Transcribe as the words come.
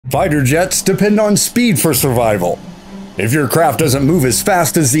Fighter jets depend on speed for survival. If your craft doesn't move as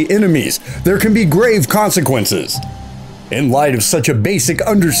fast as the enemy's, there can be grave consequences. In light of such a basic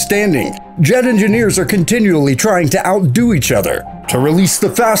understanding, jet engineers are continually trying to outdo each other to release the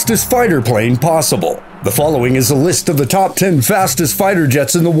fastest fighter plane possible. The following is a list of the top 10 fastest fighter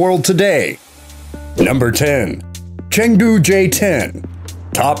jets in the world today. Number 10. Chengdu J10.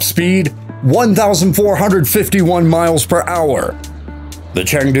 Top speed, 1,451 miles per hour. The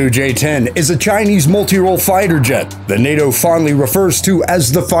Chengdu J10 is a Chinese multi-role fighter jet that NATO fondly refers to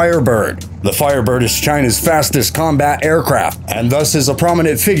as the Firebird. The Firebird is China's fastest combat aircraft, and thus is a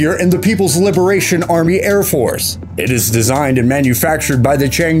prominent figure in the People's Liberation Army Air Force. It is designed and manufactured by the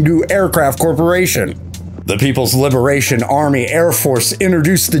Chengdu Aircraft Corporation. The People's Liberation Army Air Force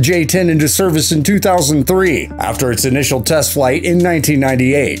introduced the J10 into service in 2003 after its initial test flight in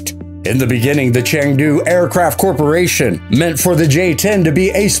 1998. In the beginning, the Chengdu Aircraft Corporation meant for the J10 to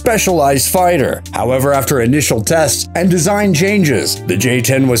be a specialized fighter. However, after initial tests and design changes, the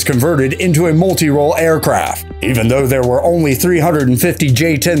J10 was converted into a multi-role aircraft. Even though there were only 350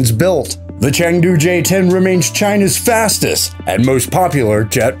 J10s built, the Chengdu J10 remains China's fastest and most popular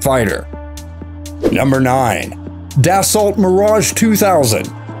jet fighter. Number 9. Dassault Mirage 2000.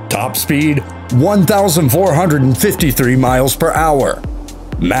 Top speed, 1,453 miles per hour.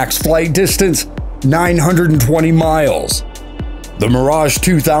 Max flight distance, 920 miles. The Mirage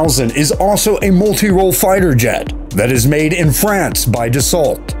 2000 is also a multi-role fighter jet that is made in France by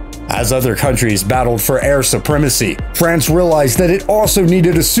Dassault. As other countries battled for air supremacy, France realized that it also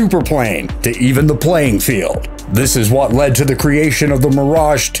needed a superplane to even the playing field. This is what led to the creation of the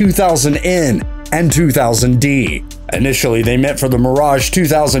Mirage 2000N and 2000D. Initially, they meant for the Mirage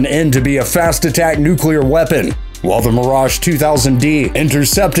 2000N to be a fast attack nuclear weapon, while the Mirage 2000D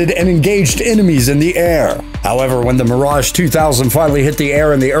intercepted and engaged enemies in the air. However, when the Mirage 2000 finally hit the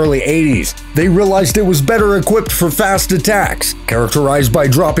air in the early 80s, they realized it was better equipped for fast attacks, characterized by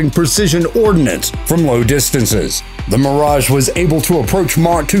dropping precision ordnance from low distances. The Mirage was able to approach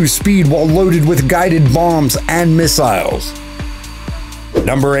Mach 2 speed while loaded with guided bombs and missiles.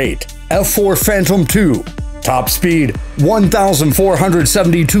 Number 8. F4 Phantom II. Top speed,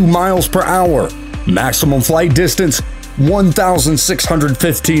 1,472 miles per hour. Maximum flight distance,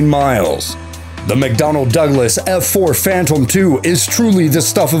 1,615 miles. The McDonnell Douglas F4 Phantom II is truly the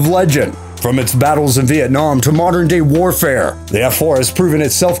stuff of legend. From its battles in Vietnam to modern-day warfare, the F4 has proven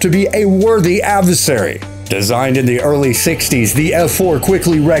itself to be a worthy adversary. Designed in the early 60s, the F4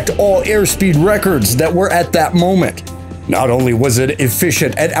 quickly wrecked all airspeed records that were at that moment. Not only was it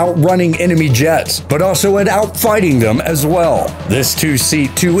efficient at outrunning enemy jets, but also at outfighting them as well. This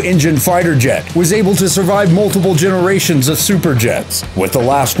two-seat, two-engine fighter jet was able to survive multiple generations of superjets, with the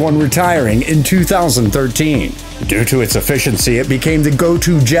last one retiring in 2013. Due to its efficiency, it became the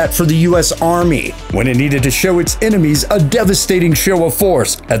go-to jet for the U.S. Army when it needed to show its enemies a devastating show of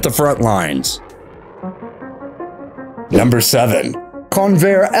force at the front lines. Number 7.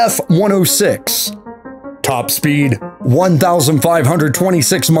 Convair F106. Top speed,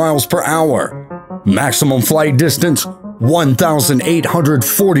 1,526 miles per hour. Maximum flight distance,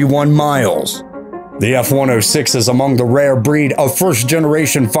 1,841 miles. The F106 is among the rare breed of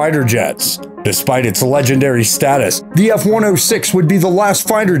first-generation fighter jets. Despite its legendary status, the F106 would be the last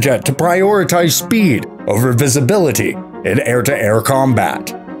fighter jet to prioritize speed over visibility in air-to-air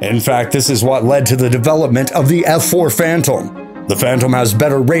combat. In fact, this is what led to the development of the F4 Phantom. The Phantom has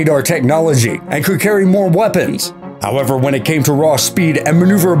better radar technology and could carry more weapons. However, when it came to raw speed and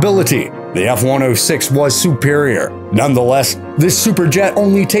maneuverability, the F106 was superior. Nonetheless, this superjet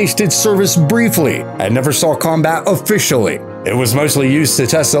only tasted service briefly and never saw combat officially. It was mostly used to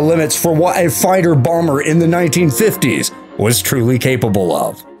test the limits for what a fighter bomber in the 1950s was truly capable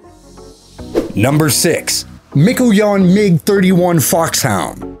of. Number 6. MiG-31 MiG31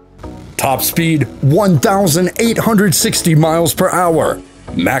 Foxhound. Top speed, 1,860 miles per hour.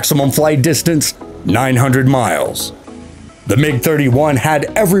 Maximum flight distance, 900 miles. The MiG-31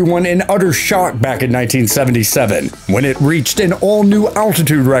 had everyone in utter shock back in 1977 when it reached an all-new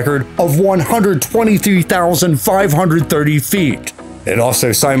altitude record of 123,530 feet. It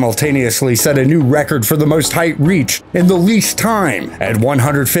also simultaneously set a new record for the most height reached in the least time at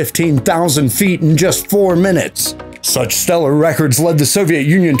 115,000 feet in just 4 minutes. Such stellar records led the Soviet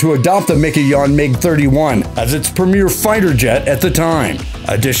Union to adopt the MiG-31 MiG-31 as its premier fighter jet at the time.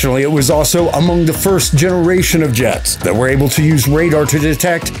 Additionally, it was also among the first generation of jets that were able to use radar to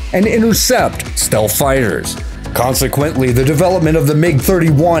detect and intercept stealth fighters. Consequently, the development of the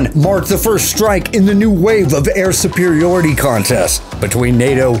MiG-31 marked the first strike in the new wave of air superiority contests between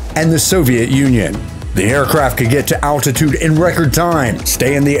NATO and the Soviet Union. The aircraft could get to altitude in record time,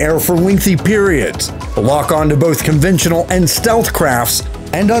 stay in the air for lengthy periods, lock onto both conventional and stealth crafts,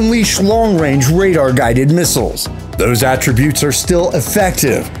 and unleash long-range radar-guided missiles. Those attributes are still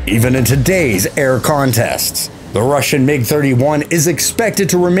effective, even in today's air contests. The Russian MiG-31 is expected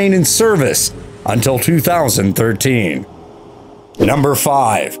to remain in service until 2013. Number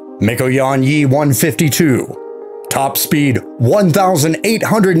 5. Mikoyan Yi-152. Top speed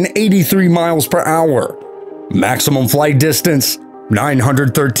 1,883 miles per hour. Maximum flight distance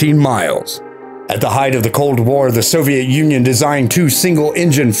 913 miles. At the height of the Cold War, the Soviet Union designed 2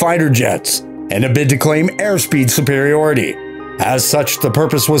 single-engine fighter jets in a bid to claim airspeed superiority. As such, the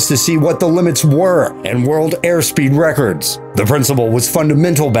purpose was to see what the limits were in world airspeed records. The principle was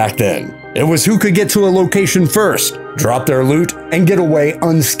fundamental back then. It was who could get to a location first, drop their loot, and get away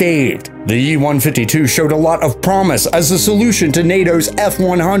unscathed. The Yi-152 showed a lot of promise as a solution to NATO's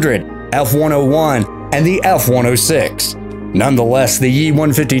F-100, F-101, and the F-106. Nonetheless, the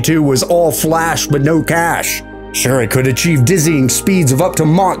Yi-152 was all flash but no cash. Sure, it could achieve dizzying speeds of up to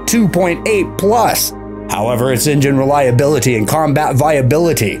Mach 2.8 plus. However, its engine reliability and combat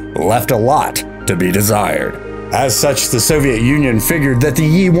viability left a lot to be desired. As such, the Soviet Union figured that the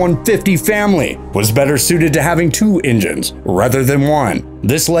Yi-150 family was better suited to having 2 engines rather than 1.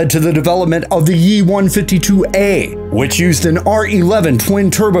 This led to the development of the Yi-152A, which used an R-11 twin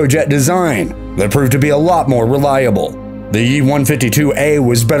turbojet design that proved to be a lot more reliable. The Yi-152A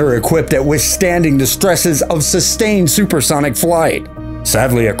was better equipped at withstanding the stresses of sustained supersonic flight.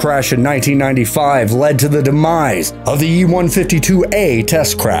 Sadly, a crash in 1995 led to the demise of the Yi-152A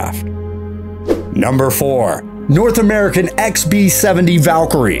test craft. Number 4. North American XB70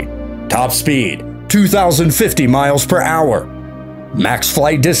 Valkyrie. Top speed 2,050 miles per hour. Max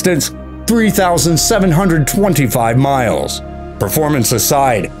flight distance 3,725 miles. Performance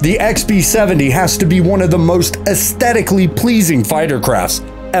aside, the XB70 has to be one of the most aesthetically pleasing fighter crafts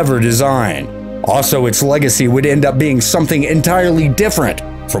ever designed. Also, its legacy would end up being something entirely different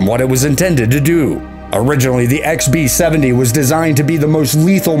from what it was intended to do. Originally, the XB70 was designed to be the most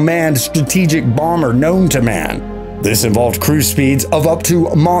lethal manned strategic bomber known to man. This involved cruise speeds of up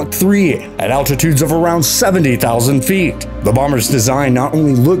to Mach 3 at altitudes of around 70,000 feet. The bomber's design not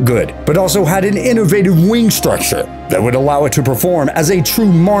only looked good, but also had an innovative wing structure that would allow it to perform as a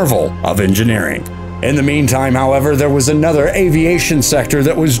true marvel of engineering. In the meantime, however, there was another aviation sector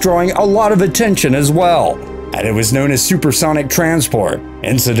that was drawing a lot of attention as well, and it was known as supersonic transport.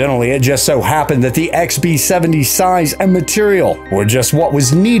 Incidentally, it just so happened that the XB70 size and material were just what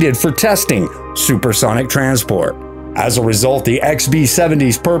was needed for testing supersonic transport. As a result, the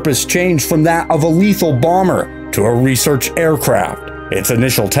XB70's purpose changed from that of a lethal bomber to a research aircraft. Its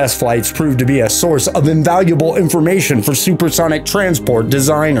initial test flights proved to be a source of invaluable information for supersonic transport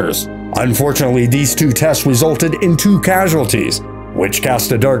designers. Unfortunately, these 2 tests resulted in 2 casualties, which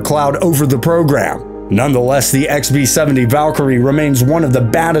cast a dark cloud over the program. Nonetheless, the XB70 Valkyrie remains one of the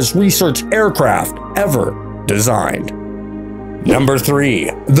baddest research aircraft ever designed. Number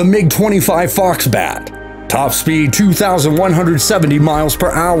 3. The MiG-25 Foxbat. Top speed 2,170 miles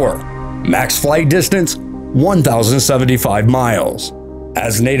per hour. Max flight distance 1,075 miles.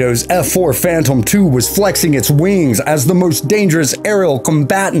 As NATO's F-4 Phantom II was flexing its wings as the most dangerous aerial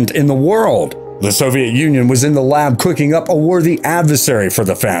combatant in the world, the Soviet Union was in the lab cooking up a worthy adversary for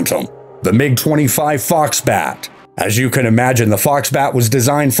the Phantom, the MiG-25 Foxbat. As you can imagine, the Foxbat was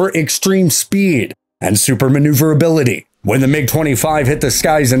designed for extreme speed and super maneuverability. When the MiG-25 hit the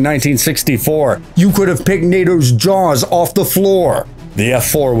skies in 1964, you could have picked NATO's jaws off the floor. The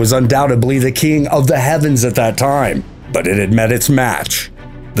F-4 was undoubtedly the king of the heavens at that time, but it had met its match.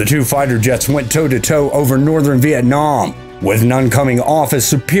 The 2 fighter jets went toe-to-toe over northern Vietnam, with none coming off as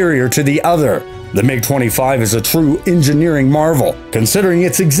superior to the other. The MiG-25 is a true engineering marvel, considering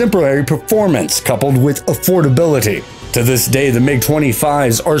its exemplary performance coupled with affordability. To this day, the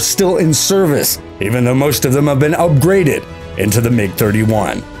MiG-25s are still in service, even though most of them have been upgraded into the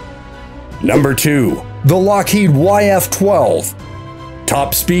MiG-31. Number 2. The Lockheed YF12.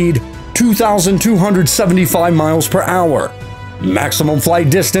 Top speed 2,275 miles per hour. Maximum flight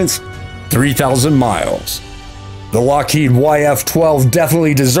distance 3,000 miles. The Lockheed YF12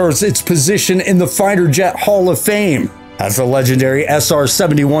 definitely deserves its position in the fighter jet Hall of Fame, as the legendary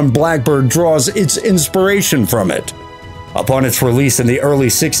SR-71 Blackbird draws its inspiration from it. Upon its release in the early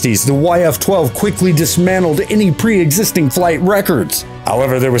 60s, the YF12 quickly dismantled any pre-existing flight records.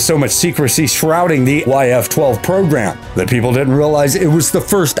 However, there was so much secrecy shrouding the YF12 program that people didn't realize it was the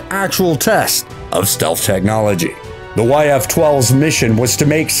first actual test of stealth technology. The YF-12's mission was to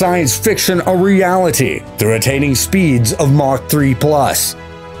make science fiction a reality through attaining speeds of Mach 3+.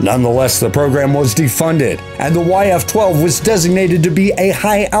 Nonetheless, the program was defunded, and the YF12 was designated to be a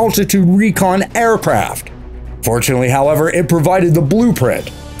high-altitude recon aircraft. Fortunately, however, it provided the blueprint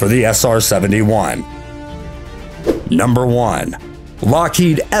for the SR-71. Number 1.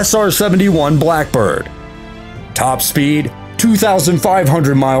 Lockheed SR-71 Blackbird. Top speed,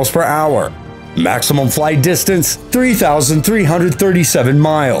 2,500 miles per hour. Maximum flight distance, 3,337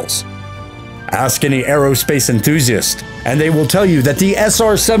 miles. Ask any aerospace enthusiast, and they will tell you that the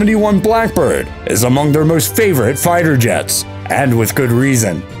SR-71 Blackbird is among their most favorite fighter jets, and with good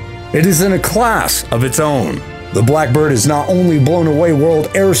reason. It is in a class of its own. The Blackbird has not only blown away world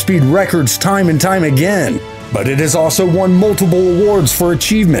airspeed records time and time again, but it has also won multiple awards for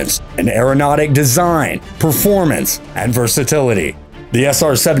achievements in aeronautic design, performance, and versatility. The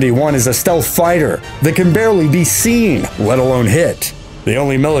SR-71 is a stealth fighter that can barely be seen, let alone hit. The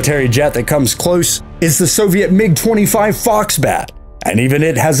only military jet that comes close is the Soviet MiG-25 Foxbat, and even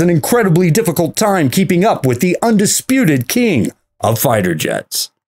it has an incredibly difficult time keeping up with the undisputed king of fighter jets.